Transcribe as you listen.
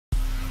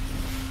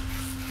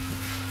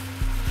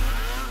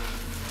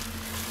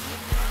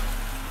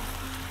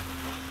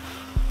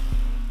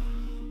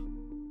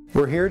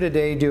We're here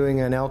today doing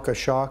an Elka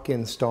shock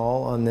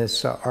install on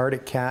this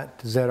Arctic Cat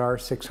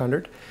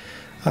ZR600.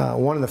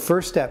 One of the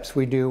first steps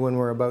we do when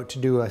we're about to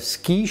do a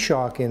ski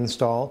shock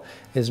install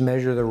is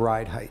measure the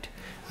ride height.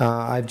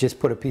 I've just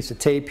put a piece of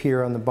tape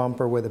here on the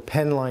bumper with a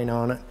pen line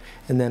on it,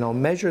 and then I'll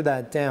measure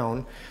that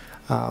down.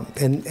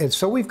 And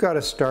so we've got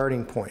a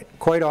starting point.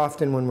 Quite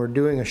often when we're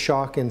doing a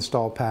shock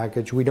install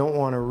package, we don't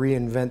want to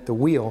reinvent the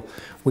wheel.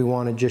 We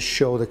want to just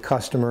show the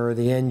customer or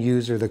the end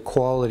user the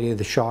quality of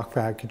the shock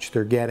package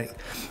they're getting.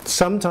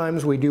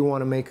 Sometimes we do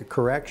want to make a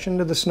correction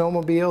to the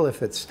snowmobile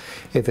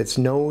if it's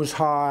nose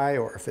high,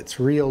 or if it's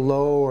real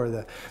low, or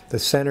the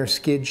center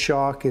skid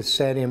shock is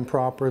set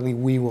improperly.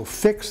 We will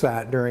fix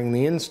that during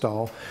the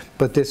install,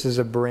 but this is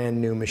a brand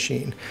new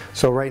machine.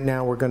 So right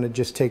now we're going to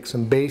just take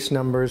some base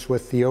numbers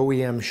with the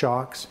OEM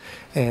shocks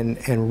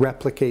and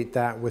replicate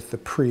that with the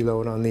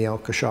preload on the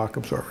Elka shock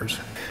absorbers.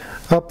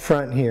 Up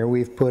front here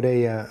we've put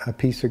a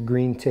piece of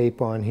green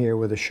tape on here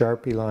with a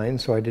Sharpie line,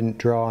 so I didn't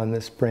draw on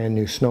this brand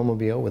new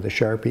snowmobile with a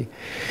Sharpie.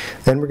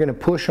 Then we're going to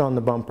push on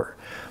the bumper.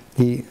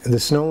 The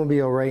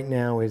snowmobile right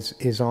now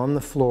is on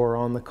the floor,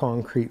 on the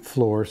concrete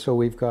floor, so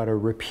we've got a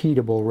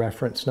repeatable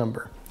reference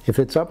number. If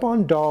it's up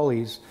on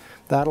dollies,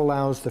 that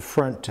allows the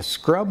front to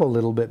scrub a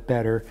little bit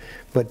better,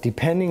 but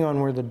depending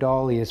on where the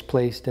dolly is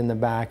placed in the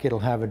back, it'll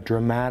have a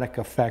dramatic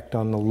effect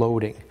on the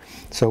loading.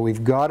 So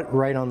we've got it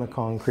right on the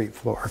concrete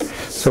floor.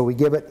 So we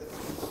give it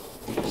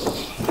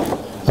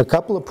a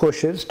couple of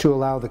pushes to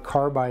allow the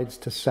carbides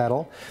to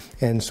settle,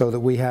 and so that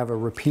we have a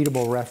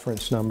repeatable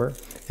reference number,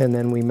 and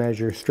then we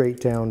measure straight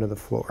down to the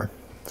floor.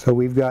 So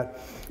we've got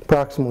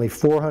approximately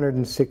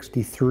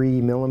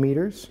 463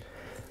 millimeters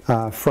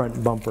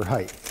front bumper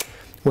height.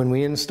 When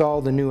we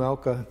install the new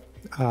Elka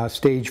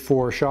Stage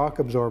 4 shock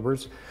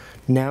absorbers,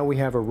 now we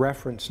have a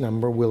reference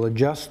number. We'll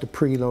adjust the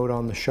preload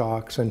on the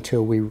shocks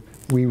until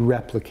we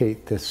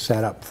replicate this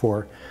setup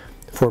for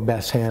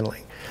best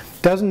handling.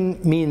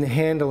 Doesn't mean the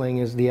handling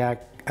is the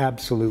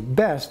absolute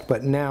best,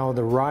 but now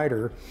the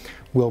rider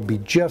will be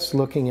just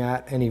looking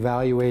at and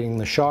evaluating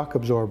the shock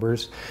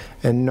absorbers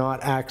and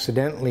not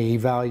accidentally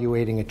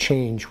evaluating a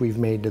change we've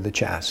made to the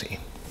chassis.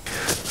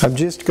 I've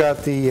just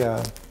got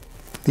the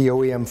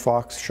OEM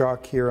Fox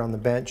shock here on the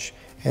bench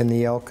and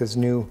the Elka's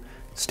new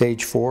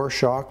Stage 4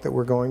 shock that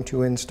we're going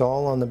to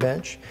install on the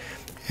bench.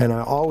 And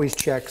I always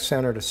check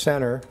center to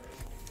center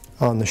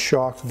on the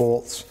shock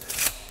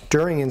bolts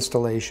during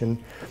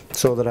installation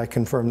so that I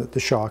confirm that the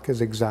shock is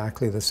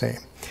exactly the same.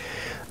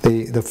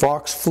 The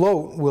Fox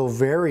float will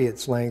vary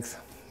its length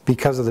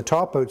because of the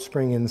top-out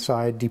spring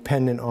inside,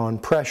 dependent on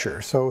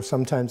pressure. So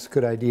sometimes it's a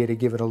good idea to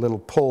give it a little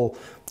pull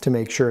to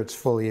make sure it's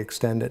fully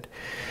extended.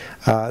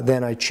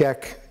 Then I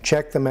check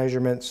the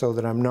measurement so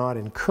that I'm not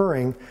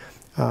incurring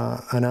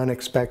an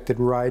unexpected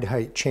ride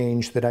height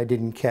change that I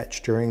didn't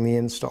catch during the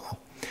install.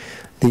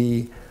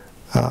 The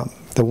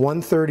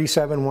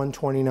 137,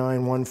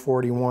 129,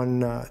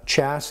 141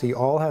 chassis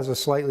all has a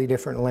slightly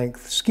different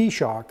length ski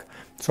shock,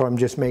 so I'm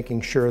just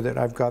making sure that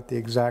I've got the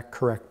exact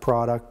correct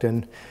product,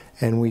 and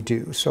we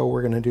do. So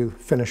we're going to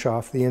finish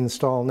off the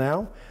install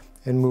now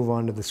and move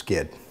on to the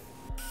skid.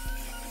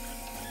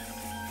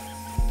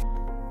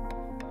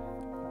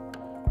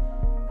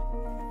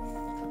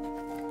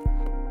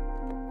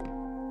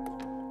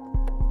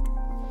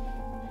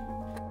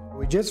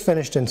 We just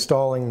finished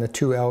installing the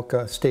two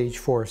Elka Stage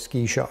 4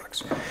 ski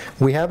shocks.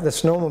 We have the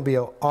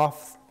snowmobile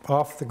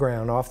off the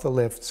ground, off the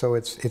lift, so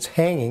it's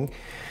hanging.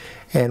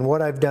 And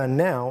what I've done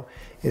now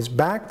is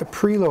back the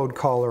preload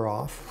collar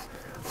off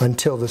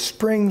until the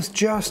springs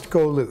just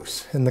go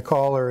loose and the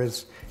collar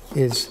is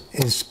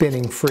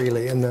spinning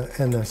freely, and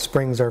the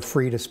springs are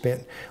free to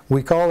spin.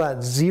 We call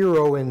that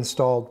zero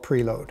installed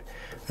preload.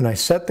 And I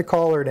set the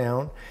collar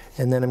down,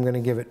 and then I'm going to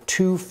give it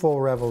 2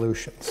 full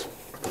revolutions.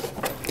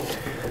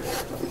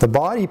 The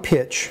body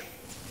pitch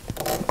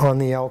on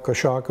the Elka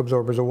shock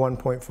absorbers are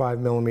 1.5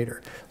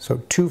 millimeter.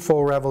 So 2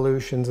 full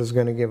revolutions is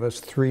going to give us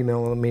 3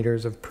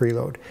 millimeters of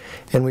preload.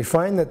 And we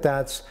find that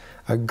that's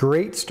a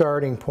great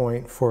starting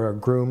point for a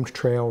groomed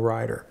trail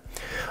rider.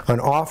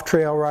 An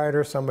off-trail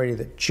rider, somebody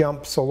that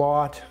jumps a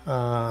lot,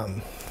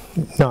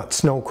 not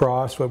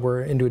snowcross, but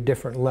we're into a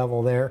different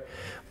level there,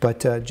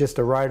 but just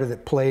a rider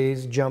that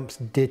plays, jumps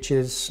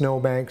ditches,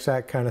 snowbanks,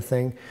 that kind of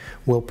thing,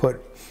 we'll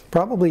put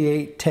probably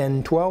 8,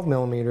 10, 12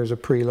 millimeters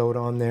of preload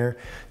on there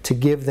to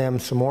give them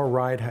some more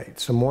ride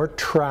height, some more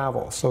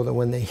travel, so that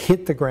when they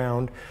hit the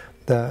ground,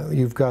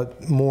 you've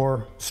got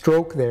more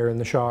stroke there in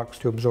the shocks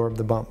to absorb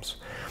the bumps.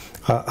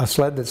 A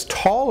sled that's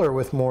taller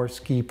with more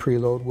ski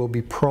preload will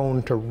be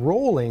prone to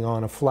rolling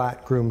on a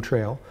flat groomed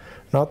trail.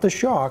 Not the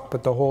shock,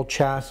 but the whole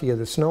chassis of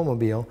the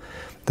snowmobile,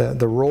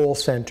 the roll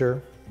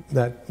center,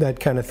 that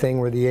kind of thing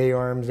where the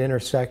A-arms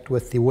intersect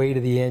with the weight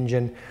of the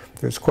engine.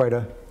 There's quite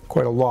a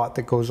lot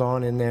that goes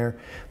on in there.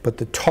 But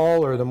the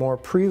taller, the more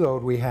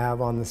preload we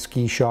have on the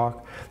ski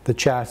shock, the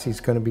chassis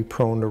is going to be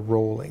prone to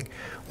rolling.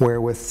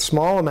 Where with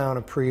small amount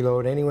of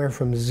preload, anywhere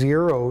from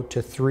 0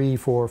 to 3,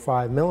 4,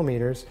 5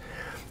 millimeters,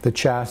 the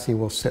chassis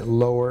will sit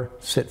lower,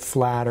 sit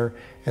flatter,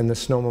 and the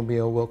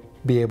snowmobile will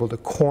be able to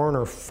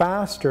corner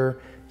faster,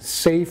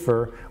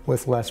 safer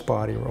with less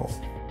body roll.